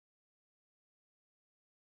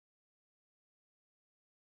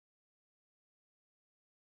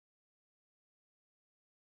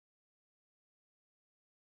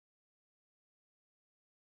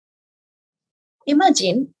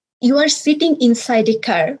Imagine you are sitting inside a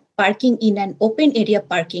car parking in an open area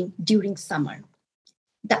parking during summer.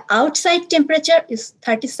 The outside temperature is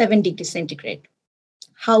 37 degrees centigrade.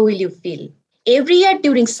 How will you feel? Every year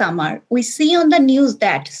during summer, we see on the news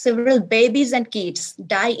that several babies and kids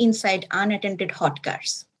die inside unattended hot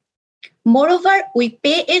cars. Moreover, we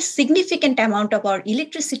pay a significant amount of our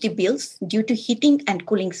electricity bills due to heating and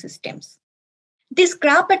cooling systems. This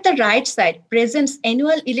graph at the right side presents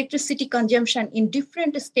annual electricity consumption in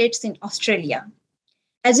different states in Australia.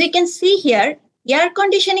 As we can see here, air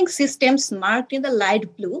conditioning systems marked in the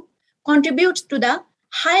light blue contribute to the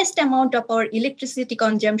highest amount of our electricity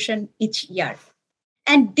consumption each year.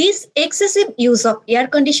 And this excessive use of air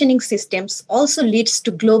conditioning systems also leads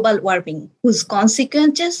to global warming, whose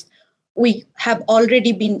consequences we have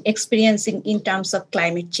already been experiencing in terms of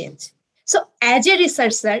climate change. So, as a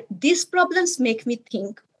researcher, these problems make me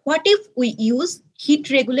think, what if we use heat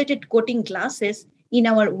regulated coating glasses in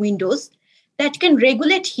our windows that can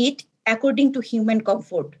regulate heat according to human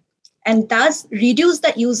comfort and thus reduce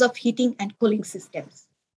the use of heating and cooling systems?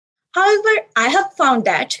 However, I have found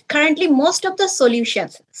that currently most of the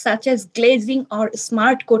solutions, such as glazing or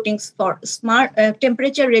smart coatings for smart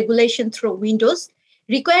temperature regulation through windows,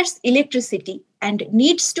 requires electricity and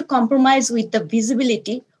needs to compromise with the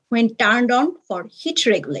visibility when turned on for heat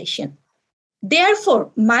regulation.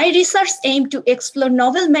 Therefore, my research aimed to explore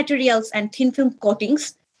novel materials and thin film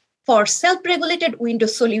coatings for self-regulated window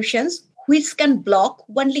solutions which can block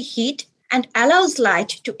only heat and allows light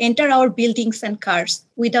to enter our buildings and cars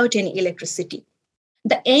without any electricity.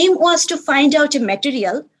 The aim was to find out a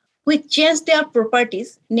material which changed their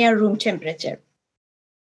properties near room temperature.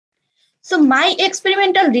 So my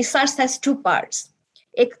experimental research has two parts: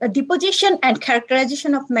 a deposition and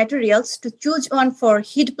characterization of materials to choose one for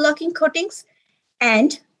heat blocking coatings,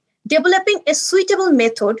 and developing a suitable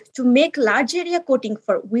method to make large area coating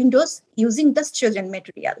for windows using the chosen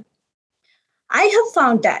material. I have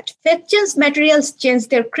found that phase-change materials change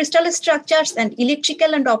their crystal structures and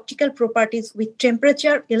electrical and optical properties with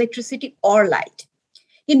temperature, electricity, or light.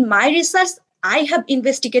 In my research, I have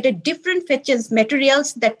investigated different phase-change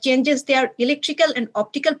materials that changes their electrical and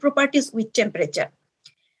optical properties with temperature.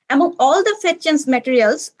 Among all the phase-change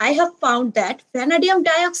materials, I have found that vanadium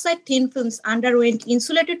dioxide thin films underwent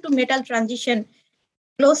insulated to metal transition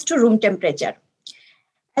close to room temperature.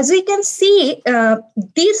 As we can see,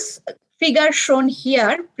 this figure shown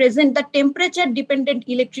here present the temperature-dependent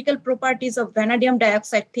electrical properties of vanadium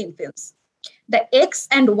dioxide thin films. The X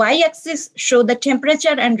and Y axis show the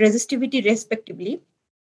temperature and resistivity respectively.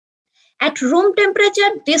 At room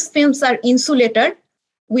temperature, these films are insulated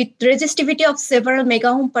with resistivity of several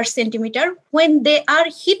megaohm per centimeter. When they are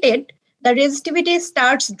heated, the resistivity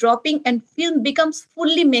starts dropping and film becomes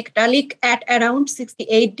fully metallic at around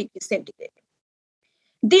 68 degrees centigrade.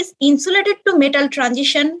 This insulated to metal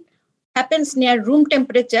transition happens near room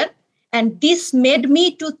temperature, and this made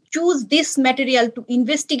me to choose this material to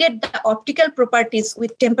investigate the optical properties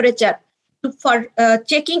with temperature for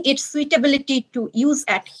checking its suitability to use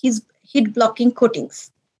at heat blocking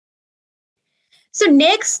coatings. So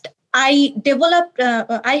next, I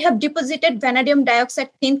have deposited vanadium dioxide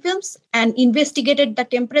thin films and investigated the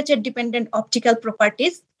temperature dependent optical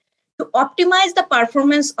properties. To optimize the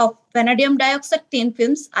performance of vanadium dioxide thin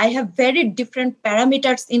films, I have very different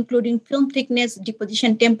parameters, including film thickness,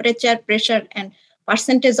 deposition temperature, pressure, and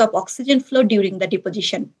percentage of oxygen flow during the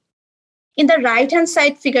deposition. In the right-hand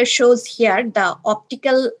side figure shows here the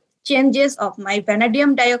optical changes of my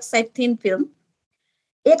vanadium dioxide thin film.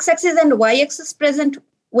 X-axis and Y-axis present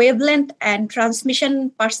wavelength and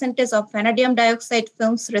transmission percentage of vanadium dioxide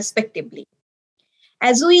films respectively.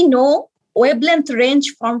 As we know, wavelength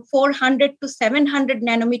range from 400 to 700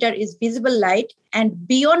 nanometer is visible light, and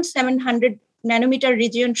beyond 700 nanometer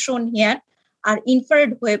region shown here are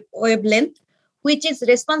infrared wavelength, which is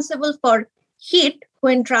responsible for heat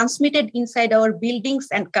when transmitted inside our buildings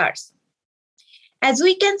and cars. As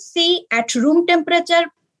we can see at room temperature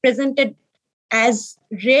presented as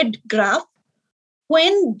red graph,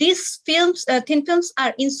 when these films, thin films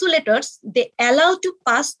are insulators, they allow to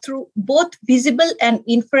pass through both visible and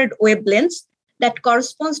infrared wavelengths that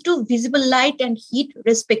corresponds to visible light and heat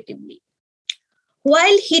respectively.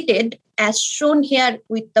 While heated, as shown here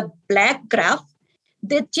with the black graph,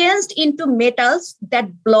 they changed into metals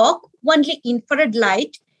that block only infrared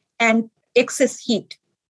light and excess heat.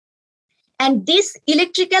 And these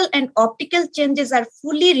electrical and optical changes are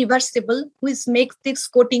fully reversible, which makes these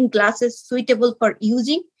coating glasses suitable for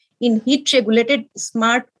using in heat-regulated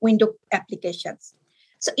smart window applications.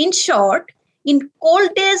 So in short, in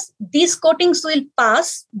cold days, these coatings will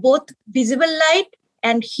pass both visible light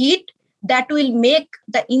and heat that will make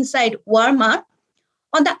the inside warmer.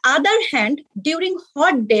 On the other hand, during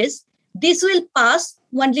hot days, this will pass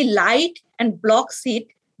only light and block heat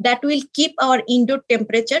that will keep our indoor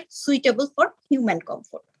temperature suitable for human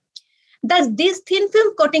comfort. Thus, these thin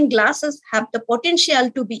film coating glasses have the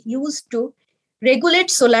potential to be used to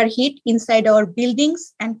regulate solar heat inside our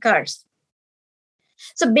buildings and cars.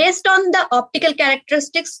 So based on the optical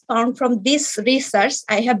characteristics found from this research,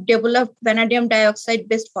 I have developed vanadium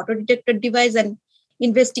dioxide-based photodetector device and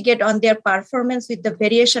investigate on their performance with the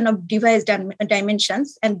variation of device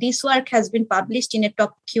dimensions. And this work has been published in a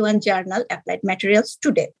top Q1 journal, Applied Materials,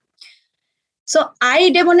 today. So I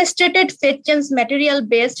demonstrated phase change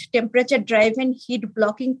material-based temperature-driven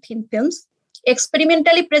heat-blocking thin films.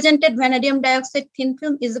 Experimentally presented vanadium dioxide thin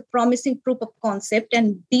film is a promising proof of concept,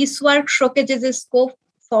 and this work showcases a scope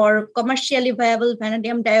for commercially viable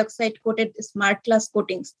vanadium dioxide-coated smart glass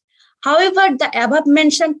coatings. However, the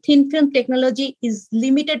above-mentioned thin film technology is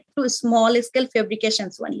limited to small-scale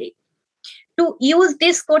fabrications only. To use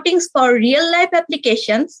these coatings for real-life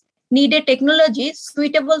applications, need a technology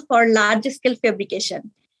suitable for large-scale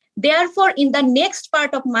fabrication. Therefore, in the next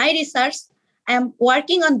part of my research, I am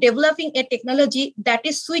working on developing a technology that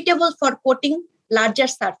is suitable for coating larger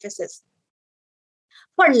surfaces.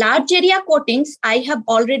 For large area coatings, I have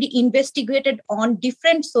already investigated on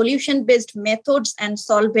different solution-based methods and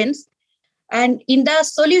solvents. And in the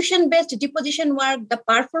solution-based deposition work, the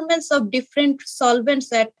performance of different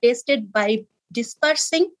solvents are tested by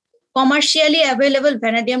dispersing commercially available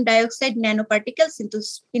vanadium dioxide nanoparticles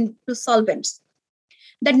into solvents.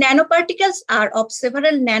 The nanoparticles are of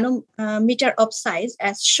several nanometer of size,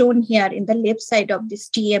 as shown here in the left side of this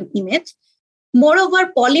TM image.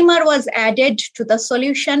 Moreover, polymer was added to the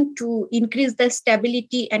solution to increase the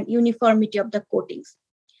stability and uniformity of the coatings.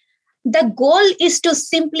 The goal is to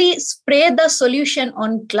simply spray the solution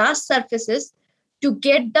on glass surfaces to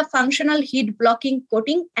get the functional heat blocking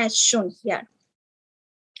coating as shown here.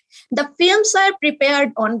 The films are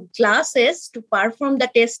prepared on glasses to perform the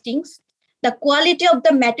testings. The quality of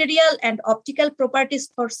the material and optical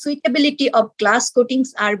properties for suitability of glass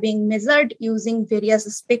coatings are being measured using various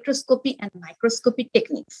spectroscopy and microscopy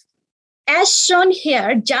techniques. As shown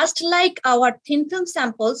here, just like our thin film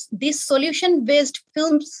samples, these solution-based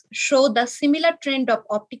films show the similar trend of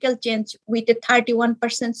optical change with a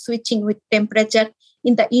 31% switching with temperature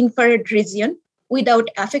in the infrared region without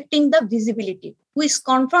affecting the visibility, which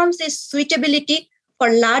confirms its suitability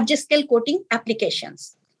for large-scale coating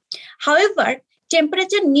applications. However,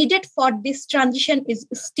 temperature needed for this transition is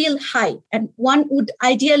still high, and one would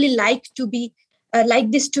ideally like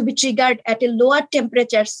this to be triggered at a lower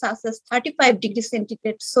temperature, such as 35 degrees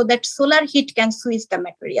centigrade, so that solar heat can switch the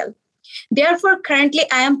material. Therefore, currently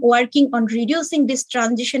I am working on reducing this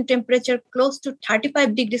transition temperature close to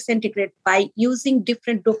 35 degrees centigrade by using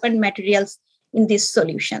different dopant materials in these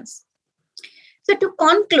solutions. So to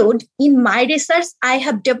conclude, in my research, I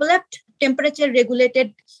have developed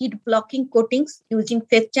temperature-regulated heat-blocking coatings using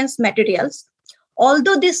phase change materials.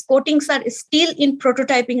 Although these coatings are still in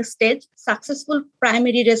prototyping stage, successful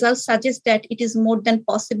primary results suggest that it is more than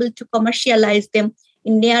possible to commercialize them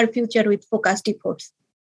in near future with focused efforts.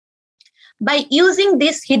 By using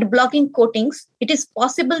these heat-blocking coatings, it is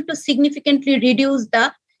possible to significantly reduce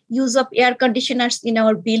the use of air conditioners in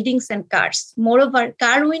our buildings and cars. Moreover,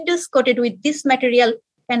 car windows coated with this material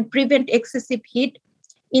can prevent excessive heat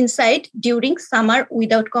inside during summer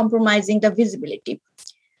without compromising the visibility.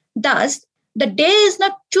 Thus, the day is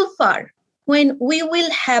not too far when we will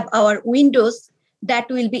have our windows that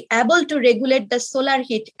will be able to regulate the solar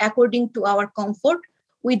heat according to our comfort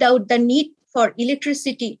without the need for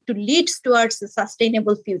electricity to lead towards a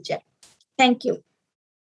sustainable future. Thank you.